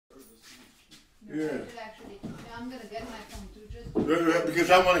Yeah. Actually, I'm gonna get my phone too, just because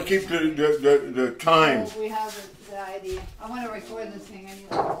I want to keep the time. so we have the idea. I want to record this thing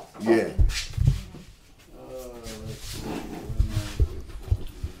anyway. Yeah.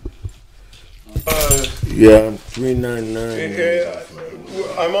 Yeah, I'm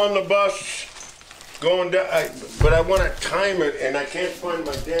 399. I'm on the bus going down, but I want to time it, and I can't find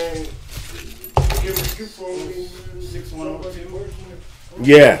my dang. Give me 6102.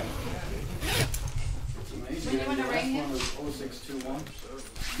 Yeah. When you want to ring him? 0621.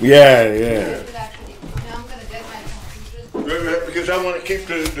 Yeah, yeah. Actually, now I'm gonna get my phone too, just Because I want to keep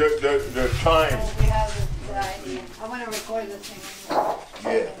the time. so we have the idea. I want to record this thing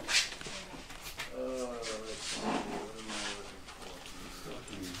anyway. Yeah.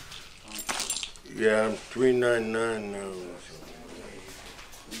 Yeah, I'm 399 now.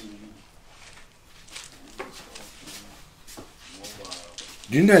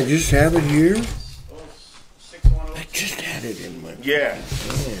 Didn't I just have it here? I just had it in my. Yeah.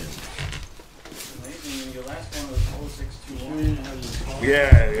 Your last one was 0621.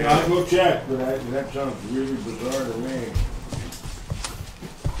 Yeah. I'll go check, but that sounds really bizarre to me.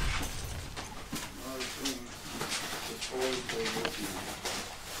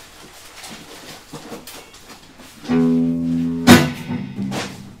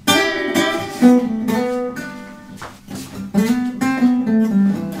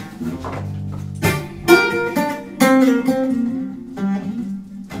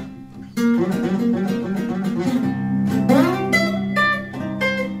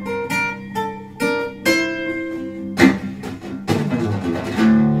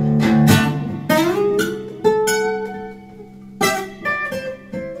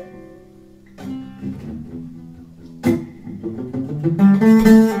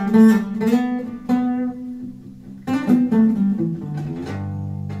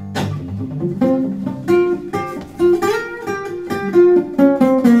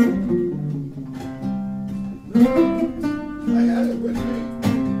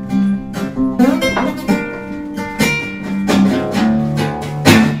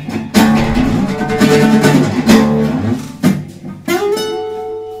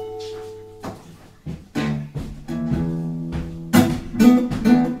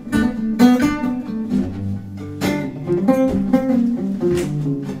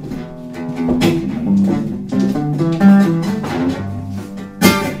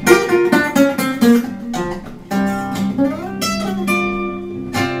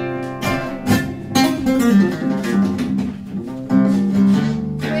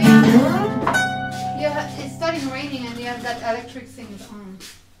 It's starting raining and you have that electric thing on.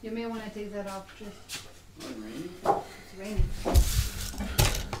 You may want to take that off just. It's raining.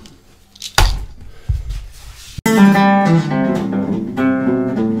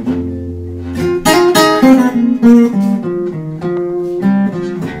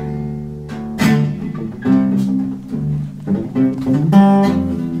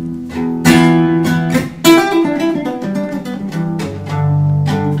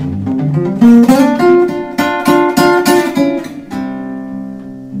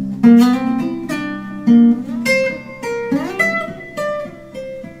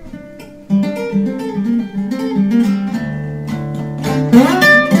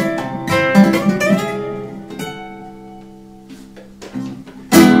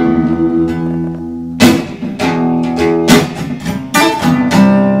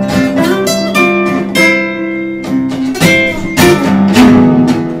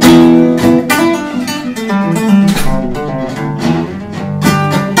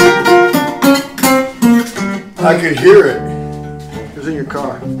 I could hear it. It was in your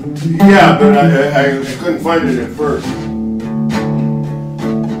car. Yeah, but I couldn't find it at first.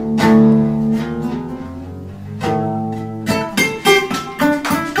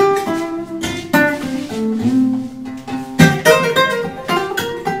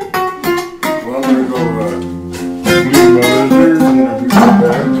 Well, I'm gonna go leave my lizard and I'll be right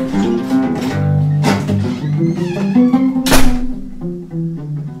back.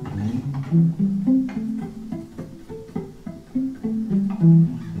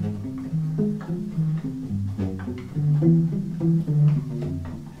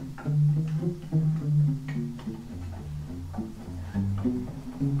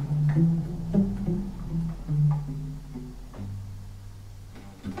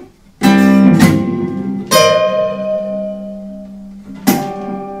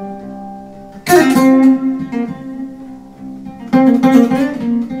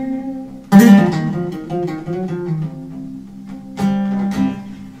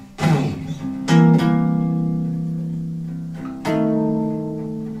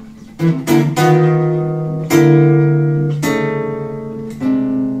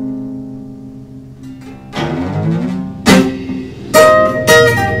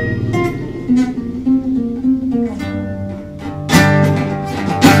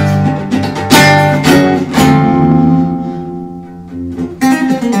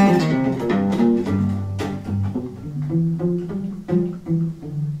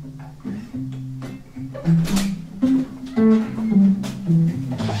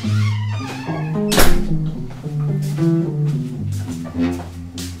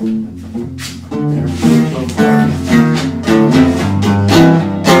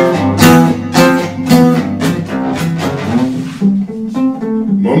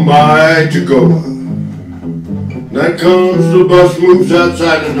 Mumbai to Goa. Night comes, the bus moves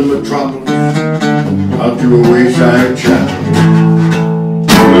outside of the metropolis, out to a wayside chapel.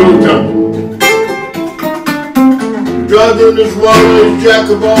 Little temple. The driver in his wallet, jack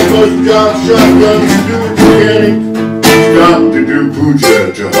of all bus jobs, shotgun, steward, mechanic, stop to do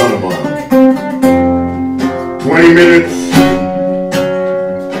puja to Hanuman. 20 minutes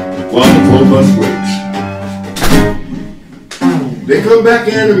while the full bus waits. They come back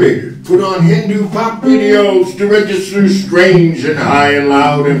animated, put on Hindu pop videos to register strange and high and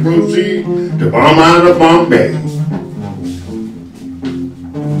loud, and proceed to bomb out of Bombay.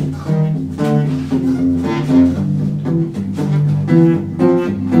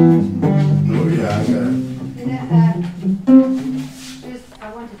 Oh yeah, I got it. I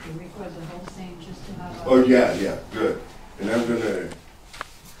wanted to record the whole thing just to have. Oh yeah, good. And I'm gonna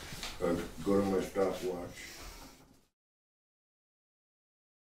go to my stopwatch.